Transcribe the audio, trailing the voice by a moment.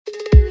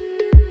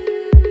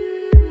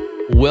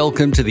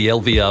Welcome to the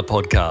LVR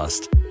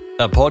Podcast,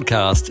 a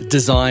podcast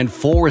designed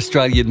for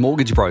Australian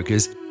mortgage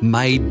brokers,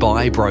 made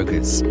by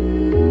brokers.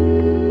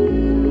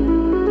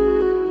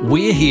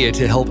 We're here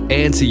to help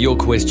answer your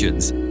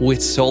questions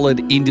with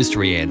solid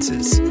industry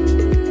answers.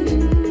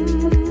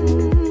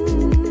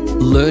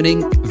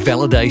 Learning,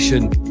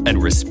 validation,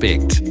 and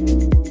respect.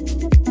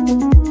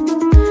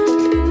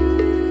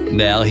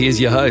 Now here's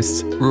your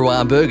hosts,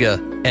 Ruan Berger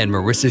and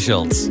Marissa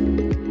Schultz.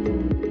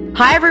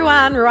 Hi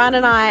everyone, Ruan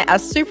and I are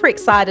super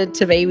excited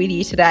to be with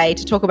you today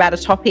to talk about a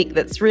topic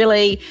that's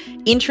really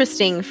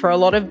interesting for a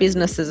lot of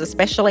businesses,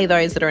 especially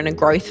those that are in a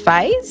growth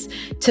phase.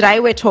 Today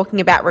we're talking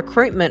about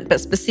recruitment,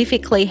 but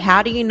specifically,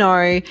 how do you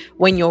know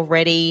when you're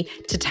ready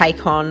to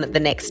take on the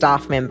next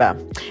staff member?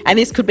 And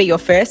this could be your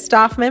first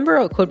staff member,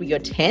 or it could be your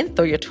 10th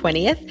or your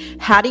 20th.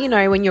 How do you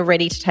know when you're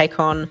ready to take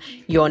on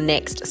your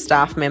next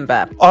staff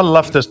member? I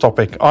love this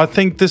topic. I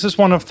think this is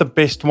one of the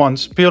best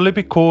ones, purely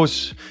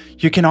because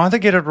you can either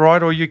get it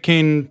right or you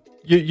can,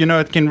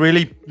 it can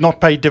really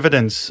not pay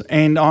dividends.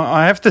 And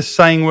I have this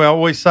saying where I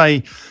always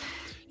say,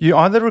 you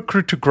either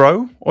recruit to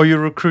grow or you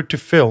recruit to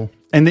fill.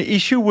 And the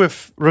issue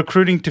with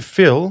recruiting to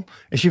fill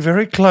is you're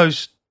very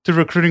close to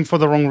recruiting for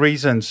the wrong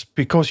reasons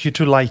because you're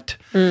too late.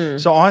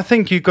 So I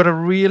think you've got to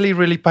really,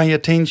 really pay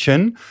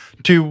attention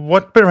to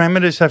what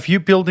parameters have you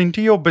built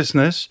into your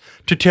business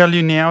to tell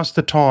you now's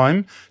the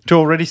time to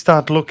already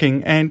start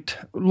looking. And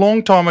a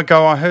long time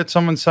ago, I heard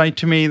someone say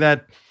to me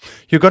that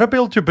you've got to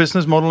build your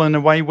business model in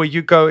a way where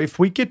you go, if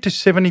we get to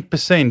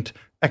 70%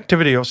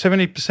 activity or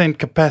 70%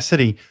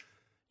 capacity,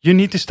 you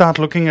need to start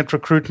looking at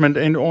recruitment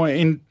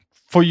and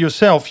for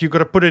yourself, you've got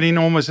to put it in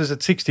almost as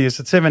at 60, as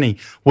at 70.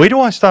 Where do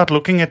I start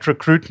looking at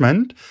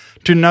recruitment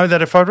to know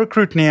that if I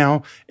recruit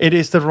now, it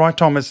is the right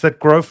time? It's that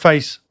growth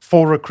phase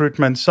for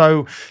recruitment.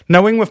 So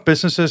knowing with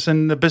businesses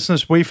and the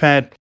business we've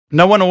had,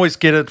 no one always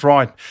get it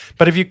right.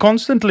 But if you're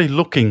constantly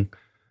looking,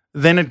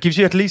 then it gives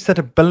you at least that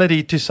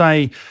ability to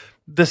say,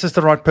 this is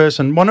the right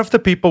person. One of the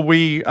people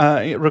we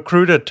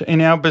recruited in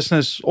our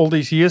business all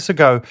these years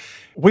ago,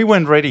 we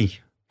weren't ready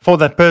for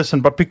that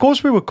person. But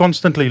because we were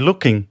constantly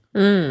looking,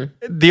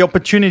 the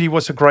opportunity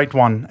was a great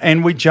one.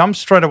 And we jumped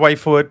straight away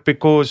for it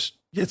because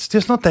it's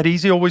just not that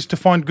easy always to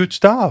find good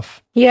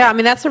staff. Yeah, I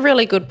mean, that's a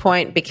really good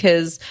point,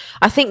 because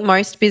I think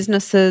most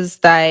businesses,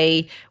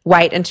 they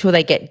wait until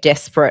they get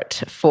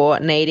desperate for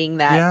needing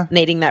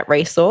that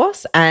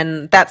resource.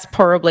 And that's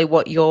probably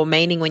what you're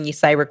meaning when you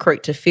say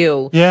recruit to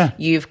fill. Yeah.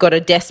 You've got a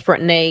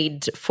desperate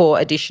need for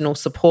additional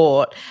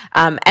support.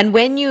 And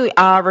when you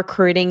are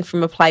recruiting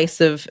from a place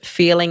of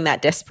feeling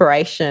that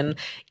desperation,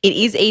 it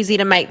is easy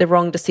to make the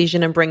wrong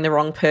decision and bring the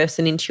wrong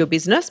person into your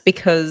business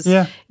because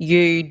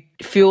you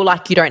feel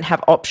like you don't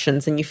have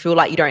options and you feel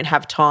like you don't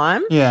have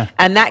time. Yeah.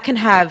 And that can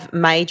have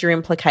major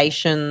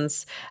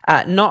implications,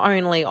 not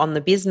only on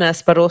the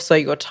business, but also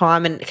your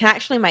time, and it can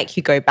actually make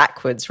you go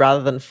backwards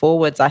rather than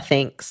forwards, I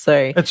think.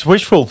 So it's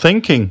wishful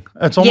thinking.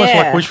 It's almost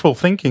like wishful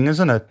thinking,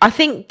 isn't it? I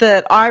think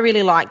that I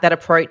really like that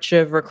approach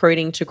of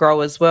recruiting to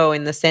grow as well,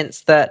 in the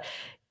sense that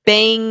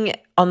being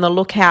on the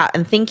lookout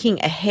and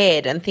thinking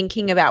ahead and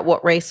thinking about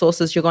what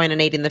resources you're going to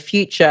need in the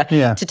future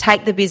to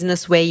take the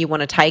business where you want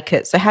to take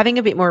it. So having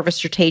a bit more of a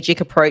strategic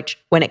approach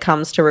when it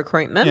comes to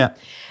recruitment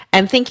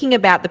and thinking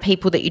about the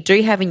people that you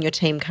do have in your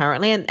team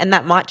currently, and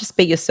that might just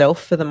be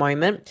yourself for the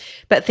moment,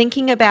 but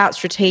thinking about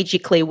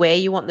strategically where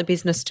you want the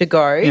business to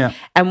go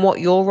and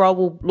what your role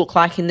will look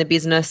like in the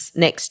business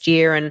next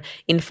year and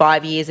in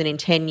 5 years and in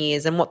 10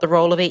 years, and what the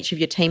role of each of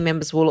your team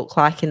members will look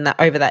like in that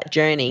over that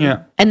journey.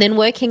 And then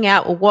working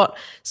out, well, what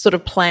sort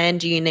of plan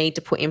do you need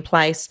to put in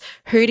place?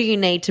 Who do you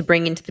need to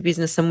bring into the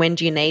business, and when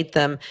do you need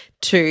them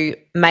to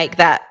make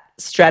that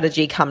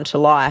strategy come to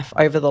life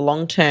over the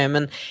long term?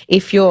 And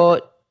if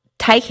you're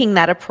taking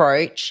that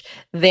approach,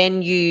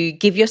 then you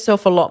give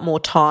yourself a lot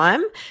more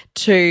time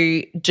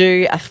to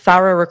do a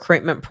thorough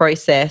recruitment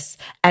process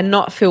and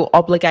not feel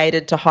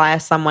obligated to hire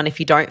someone if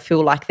you don't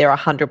feel like they're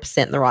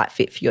 100% the right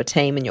fit for your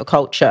team and your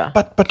culture.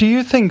 But do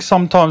you think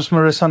sometimes,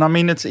 Marissa, and I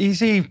mean, it's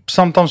easy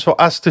sometimes for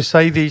us to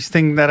say these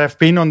things that have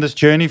been on this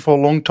journey for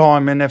a long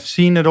time and have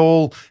seen it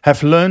all,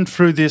 have learned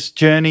through this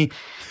journey.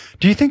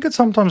 Do you think it's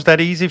sometimes that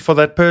easy for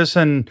that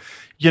person,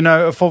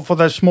 for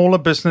those smaller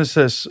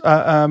businesses,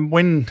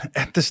 when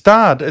at the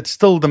start it's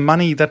still the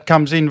money that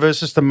comes in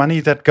versus the money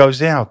that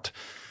goes out?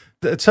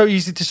 It's so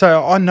easy to say,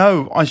 I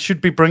know I should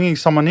be bringing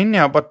someone in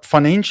now, but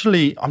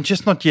financially I'm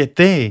just not yet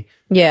there.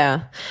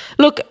 Yeah.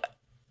 Look,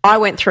 I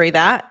went through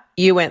that.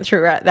 You went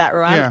through that,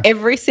 right? Yeah.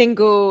 Every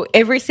single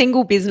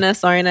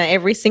business owner,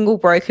 every single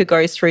broker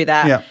goes through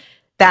that.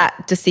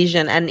 That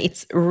decision, and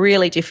it's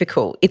really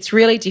difficult. It's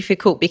really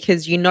difficult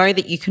because you know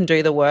that you can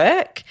do the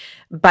work,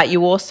 but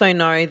you also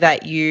know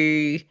that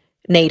you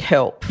need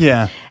help.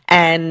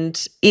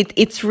 And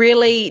it's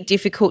really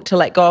difficult to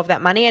let go of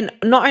that money, and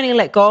not only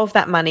let go of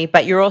that money,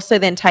 but you're also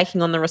then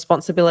taking on the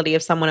responsibility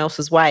of someone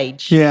else's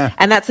wage.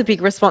 And that's a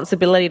big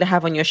responsibility to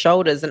have on your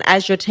shoulders. And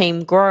as your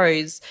team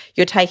grows,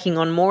 you're taking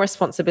on more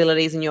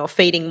responsibilities and you're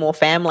feeding more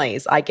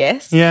families, I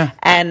guess.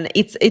 And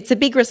it's a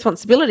big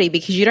responsibility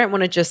because you don't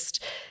want to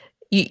just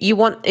you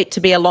want it to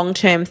be a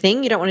long-term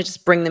thing. You don't want to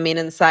just bring them in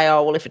and say,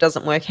 oh, well, if it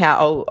doesn't work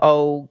out,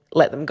 I'll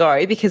let them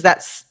go, because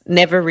that's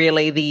never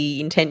really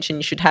the intention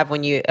you should have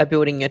when you are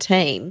building your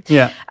team.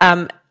 Yeah.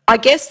 I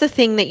guess the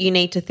thing that you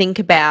need to think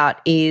about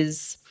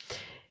is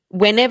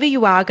whenever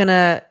you are going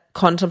to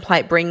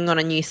contemplate bringing on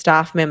a new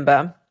staff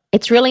member,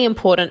 it's really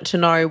important to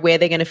know where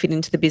they're going to fit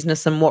into the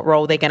business and what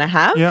role they're going to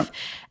have. Yeah.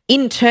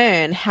 In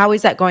turn, how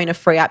is that going to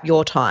free up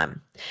your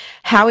time?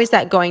 How is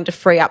that going to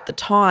free up the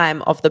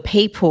time of the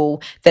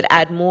people that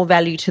add more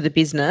value to the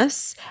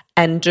business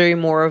and do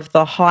more of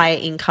the higher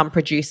income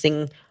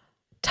producing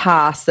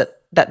tasks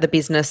that the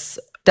business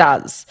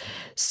does?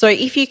 So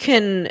if you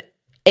can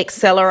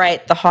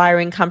accelerate the higher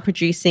income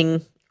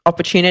producing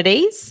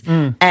opportunities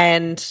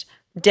and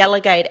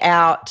delegate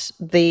out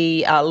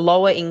the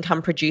lower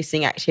income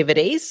producing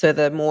activities, so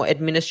the more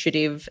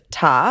administrative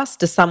tasks,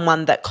 to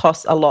someone that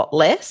costs a lot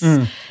less,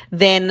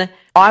 then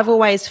I've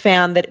always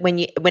found that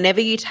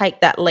whenever you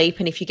take that leap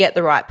and if you get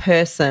the right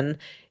person,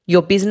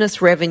 your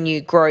business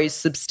revenue grows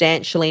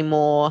substantially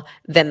more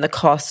than the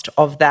cost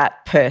of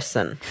that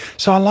person.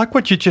 So I like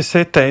what you just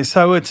said there.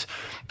 So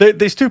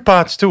there's two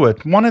parts to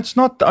it. One, it's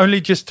not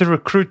only just to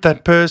recruit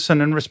that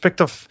person in respect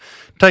of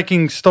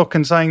taking stock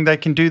and saying they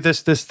can do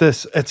this.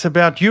 It's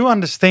about you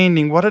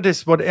understanding what it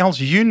is, what else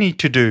you need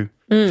to do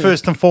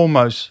first and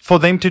foremost for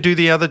them to do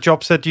the other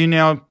jobs that you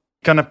now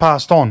going to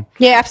pass on.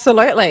 Yeah,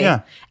 absolutely.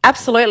 Yeah.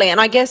 Absolutely. And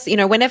I guess,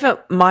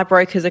 whenever my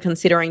brokers are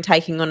considering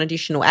taking on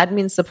additional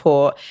admin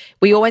support,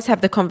 we always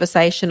have the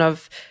conversation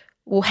of,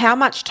 well, how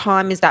much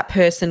time is that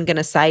person going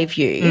to save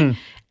you?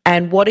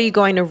 And what are you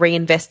going to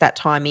reinvest that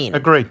time in?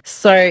 Agreed.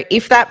 So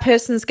if that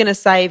person's going to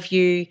save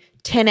you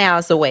 10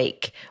 hours a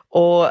week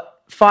or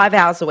 5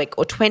 hours a week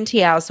or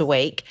 20 hours a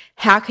week,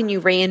 how can you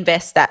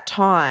reinvest that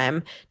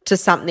time to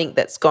something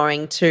that's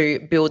going to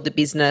build the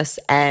business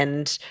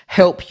and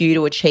help you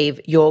to achieve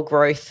your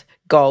growth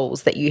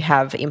goals that you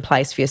have in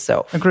place for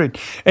yourself? Agreed.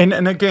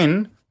 And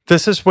again,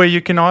 this is where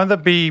you can either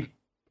be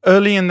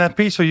early in that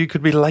piece or you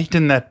could be late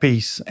in that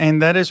piece.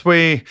 And that is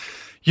where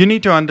you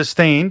need to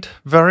understand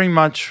very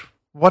much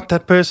what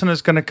that person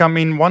is going to come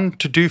in, one,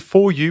 to do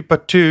for you,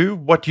 but two,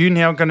 what you're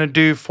now going to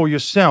do for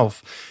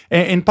yourself.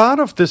 And part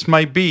of this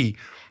may be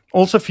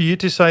also for you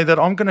to say that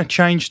I'm going to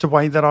change the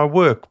way that I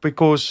work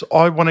because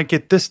I want to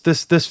get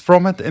this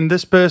from it. And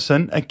this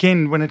person,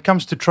 again, when it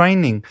comes to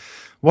training,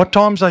 what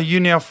times are you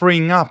now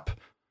freeing up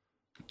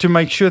to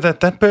make sure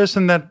that that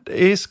person that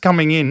is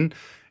coming in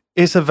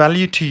is a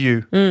value to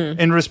you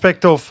in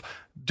respect of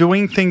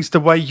doing things the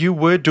way you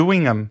were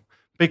doing them?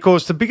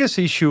 Because the biggest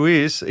issue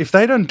is if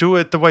they don't do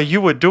it the way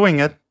you were doing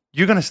it,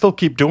 you're going to still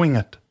keep doing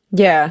it.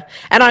 Yeah.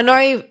 And I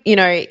know,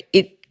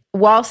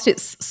 whilst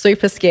it's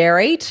super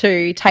scary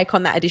to take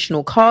on that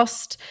additional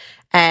cost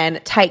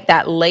and take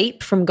that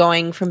leap from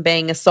going from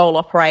being a sole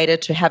operator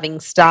to having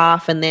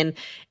staff, and then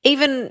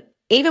even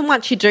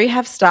once you do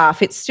have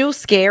staff, it's still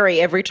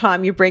scary every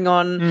time you bring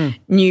on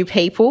new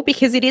people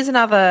because it is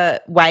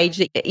another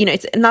wage,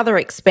 it's another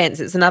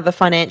expense, it's another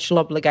financial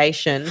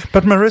obligation.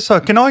 But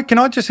Marissa, can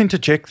I just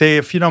interject there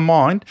if you don't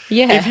mind?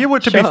 Yeah, if you were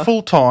to be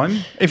full-time,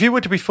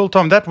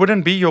 that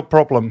wouldn't be your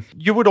problem.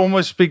 You would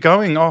almost be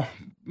going, oh,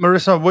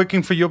 Marissa,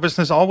 working for your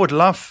business, I would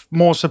love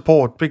more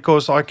support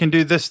because I can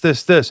do this.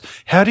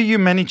 How do you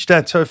manage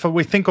that? So if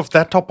we think of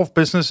that type of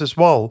business as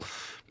well,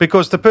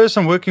 because the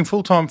person working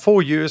full-time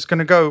for you is going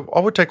to go,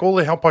 I would take all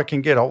the help I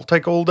can get. I'll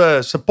take all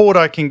the support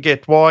I can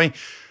get. Why?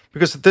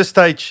 Because at this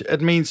stage, it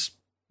means,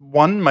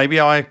 one,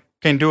 maybe I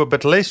can do a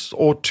bit less,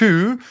 or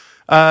two,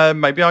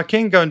 maybe I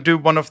can go and do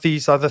one of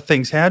these other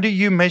things. How do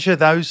you measure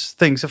those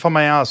things, if I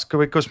may ask?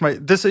 Because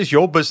this is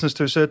your business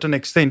to a certain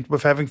extent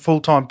with having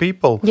full-time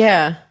people.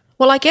 Yeah.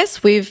 Well, I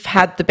guess we've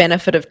had the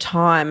benefit of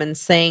time and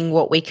seeing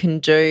what we can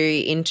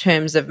do in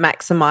terms of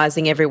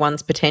maximising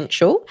everyone's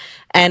potential.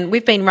 And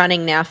we've been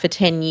running now for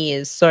 10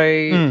 years.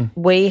 So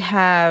we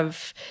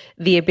have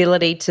the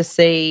ability to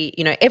see,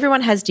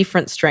 everyone has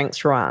different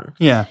strengths, Ruan.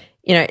 Yeah.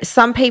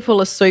 Some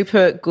people are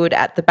super good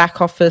at the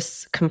back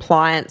office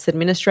compliance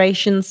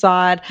administration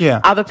side.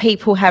 Yeah. Other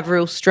people have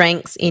real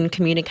strengths in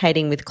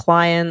communicating with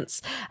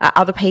clients.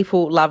 Other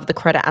people love the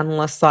credit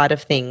analyst side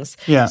of things.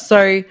 Yeah.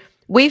 So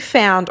we've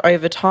found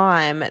over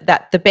time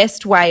that the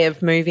best way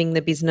of moving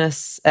the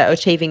business,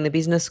 achieving the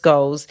business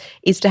goals,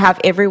 is to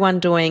have everyone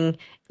doing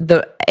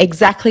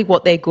exactly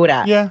what they're good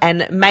at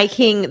and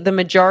making the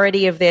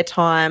majority of their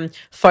time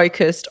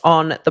focused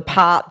on the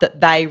part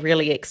that they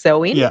really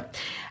excel in. Yeah.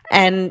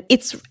 And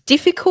it's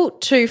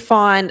difficult to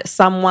find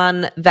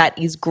someone that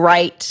is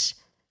great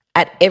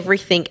at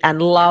everything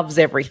and loves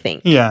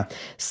everything. Yeah.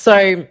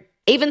 So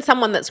even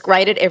someone that's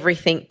great at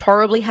everything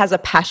probably has a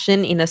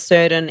passion in a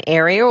certain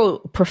area or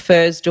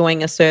prefers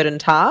doing a certain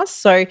task.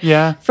 So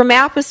from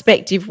our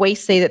perspective, we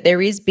see that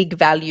there is big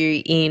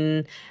value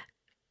in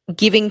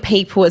giving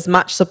people as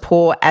much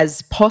support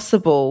as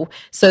possible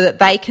so that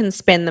they can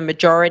spend the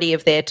majority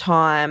of their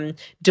time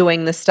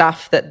doing the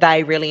stuff that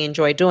they really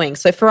enjoy doing.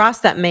 So for us,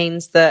 that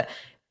means that,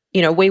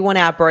 we want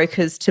our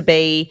brokers to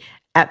be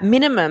at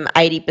minimum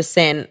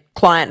 80%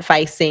 client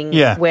facing,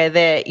 where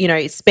they're, you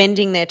know,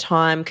 spending their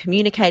time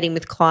communicating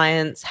with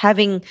clients,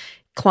 having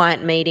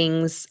client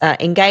meetings,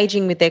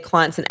 engaging with their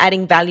clients and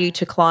adding value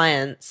to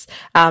clients.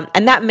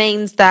 And that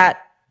means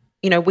that,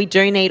 you know, we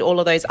do need all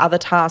of those other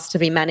tasks to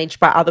be managed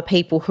by other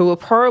people who are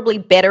probably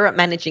better at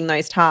managing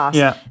those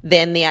tasks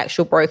than the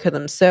actual broker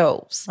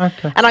themselves.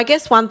 Okay. And I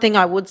guess one thing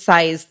I would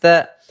say is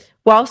that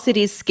whilst it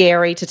is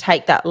scary to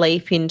take that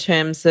leap in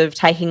terms of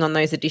taking on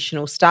those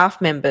additional staff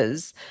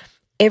members,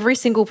 every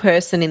single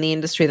person in the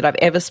industry that I've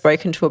ever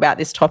spoken to about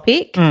this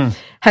topic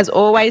has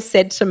always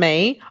said to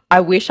me, I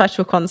wish I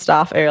took on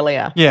staff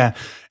earlier. Yeah.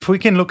 If we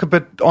can look a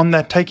bit on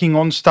that taking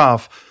on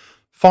staff,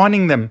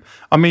 finding them.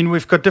 I mean,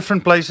 we've got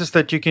different places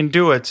that you can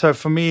do it. So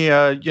for me,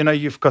 you know,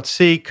 you've got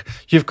Seek,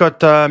 you've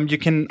got, you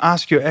can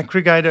ask your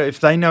aggregator if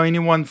they know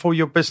anyone for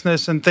your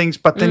business and things.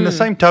 But then the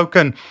same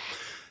token,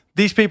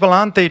 these people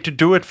aren't there to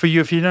do it for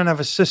you if you don't have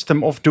a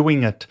system of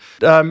doing it.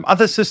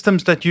 Other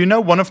systems that you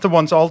know, one of the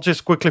ones I'll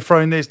just quickly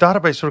throw in there is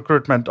database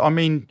recruitment. I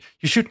mean,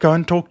 you should go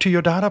and talk to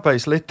your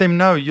database. Let them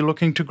know you're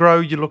looking to grow,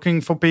 you're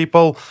looking for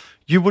people.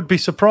 You would be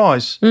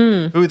surprised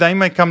who they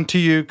may come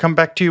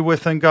back to you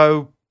with and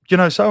go, you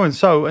know, so and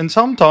so. And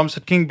sometimes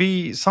it can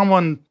be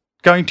someone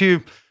going to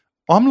you,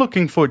 I'm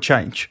looking for a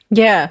change.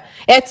 Yeah,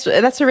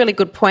 that's a really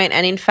good point.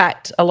 And in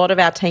fact, a lot of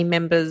our team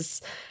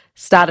members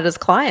started as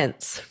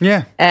clients.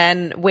 Yeah.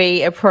 And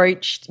we've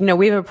approached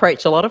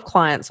a lot of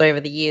clients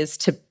over the years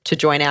to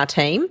join our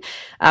team.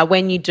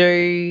 When you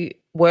do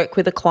work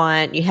with a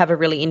client, you have a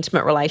really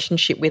intimate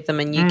relationship with them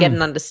and you get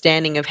an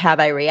understanding of how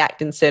they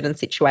react in certain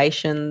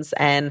situations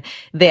and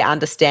their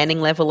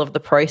understanding level of the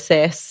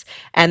process.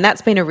 And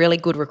that's been a really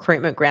good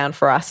recruitment ground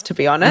for us, to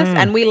be honest.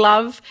 And we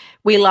love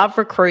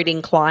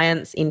recruiting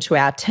clients into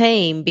our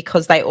team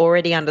because they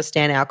already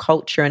understand our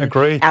culture and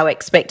our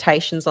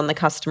expectations on the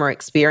customer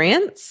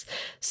experience.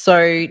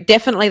 So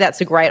definitely that's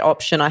a great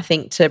option, I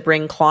think, to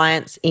bring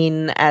clients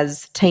in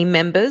as team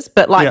members.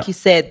 But like you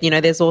said, you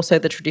know, there's also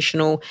the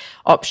traditional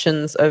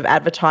options of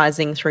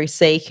advertising through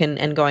Seek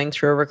and going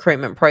through a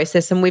recruitment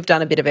process. And we've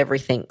done a bit of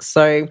everything.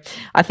 So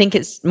I think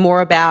it's more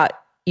about,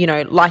 you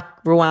know, like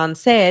Ruan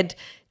said,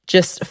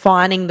 just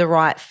finding the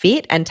right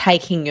fit and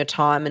taking your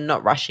time and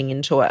not rushing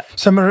into it.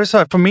 So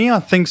Marissa, for me, I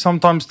think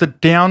sometimes the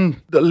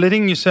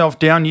letting yourself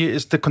down here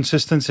is the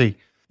consistency.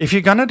 If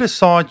you're going to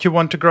decide you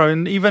want to grow,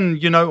 and even,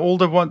 you know, all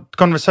the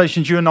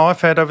conversations you and I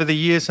have had over the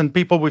years and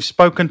people we've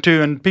spoken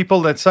to and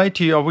people that say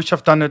to you, I wish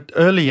I've done it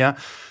earlier,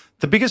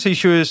 the biggest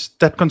issue is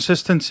that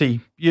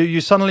consistency. You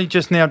suddenly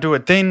just now do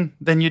it, then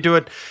you do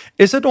it.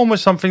 Is it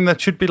almost something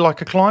that should be like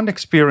a client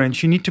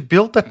experience? You need to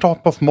build that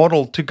type of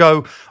model to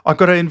go, I've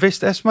got to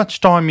invest as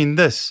much time in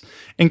this,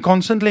 and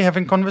constantly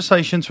having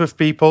conversations with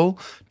people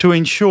to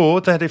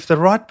ensure that if the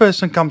right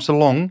person comes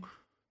along,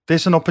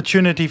 there's an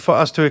opportunity for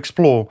us to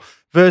explore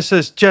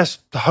versus just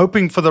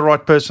hoping for the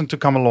right person to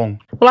come along.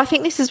 Well, I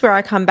think this is where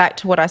I come back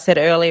to what I said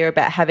earlier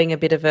about having a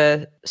bit of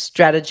a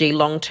strategy,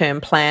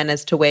 long-term plan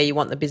as to where you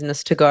want the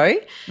business to go.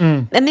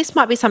 And this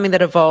might be something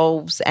that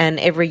evolves and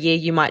every year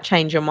you might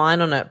change your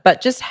mind on it.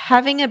 But just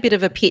having a bit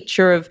of a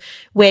picture of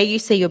where you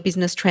see your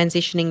business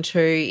transitioning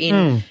to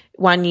in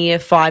 1 year,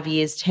 5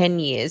 years, 10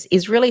 years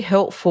is really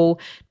helpful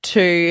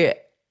to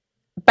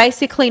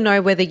basically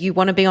know whether you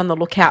want to be on the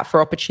lookout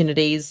for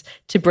opportunities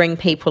to bring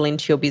people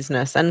into your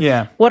business.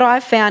 And what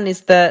I've found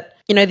is that,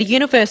 you know, the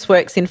universe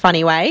works in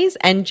funny ways.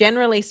 And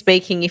generally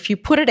speaking, if you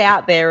put it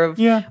out there of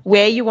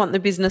where you want the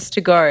business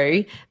to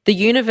go, the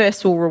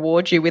universe will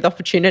reward you with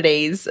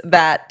opportunities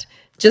that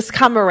just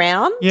come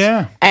around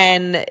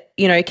and,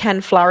 you know,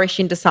 can flourish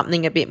into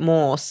something a bit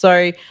more.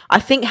 So I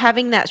think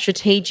having that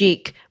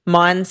strategic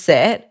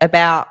mindset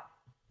about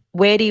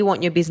where do you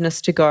want your business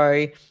to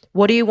go,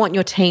 what do you want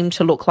your team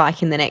to look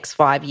like in the next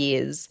 5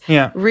 years?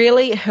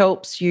 Really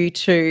helps you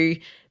to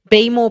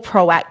be more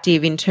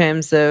proactive in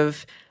terms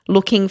of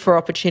looking for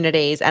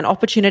opportunities, and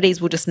opportunities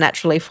will just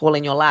naturally fall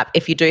in your lap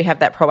if you do have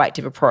that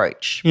proactive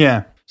approach.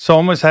 So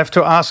almost have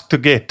to ask to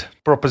get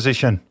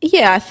proposition.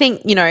 I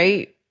think, you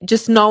know,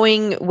 just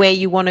knowing where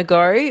you want to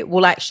go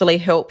will actually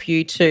help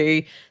you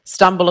to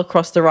stumble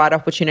across the right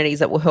opportunities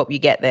that will help you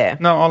get there.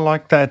 No, I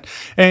like that.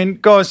 And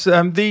guys,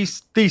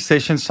 these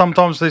sessions,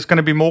 sometimes there's going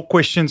to be more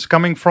questions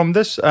coming from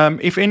this.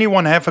 If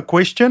anyone have a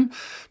question,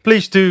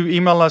 please do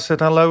email us at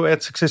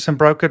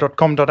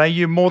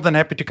hello@successandbroker.com.au. More than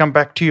happy to come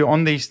back to you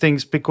on these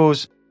things,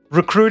 because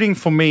recruiting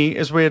for me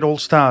is where it all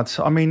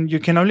starts. I mean, you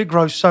can only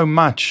grow so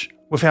much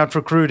without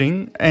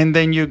recruiting, and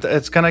then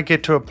it's going to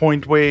get to a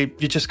point where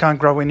you just can't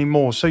grow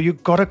anymore. So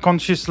you've got to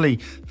consciously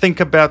think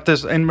about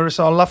this. And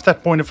Marissa, I love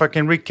that point. If I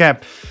can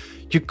recap,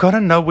 you've got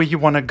to know where you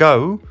want to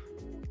go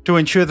to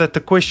ensure that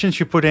the questions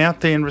you put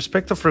out there in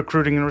respect of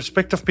recruiting, in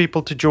respect of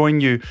people to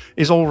join you,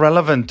 is all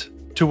relevant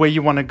to where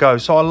you want to go.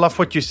 So I love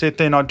what you said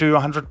there, and I do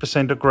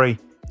 100% agree.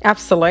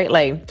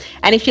 Absolutely.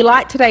 And if you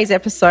like today's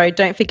episode,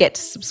 don't forget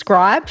to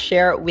subscribe,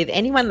 share it with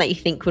anyone that you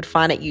think would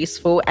find it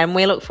useful, and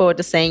we look forward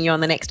to seeing you on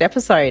the next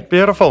episode.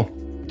 Beautiful.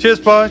 Cheers,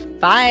 bye.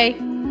 Bye.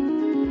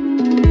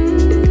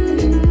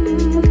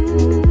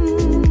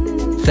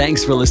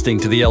 Thanks for listening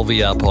to the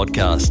LVR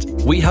podcast.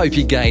 We hope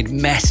you gained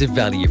massive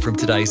value from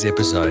today's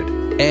episode.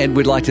 And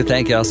we'd like to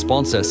thank our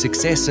sponsor,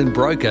 Success and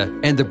Broker,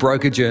 and the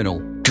Broker Journal,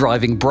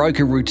 driving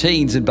broker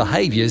routines and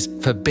behaviours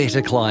for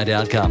better client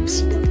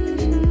outcomes.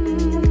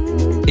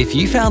 If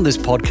you found this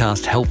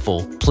podcast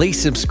helpful,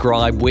 please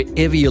subscribe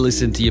wherever you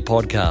listen to your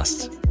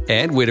podcasts.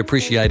 And we'd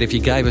appreciate if you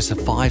gave us a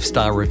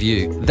 5-star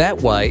review.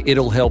 That way,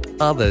 it'll help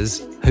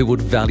others who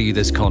would value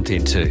this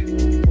content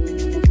too.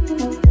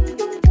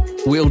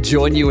 We'll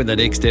join you in the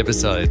next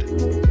episode.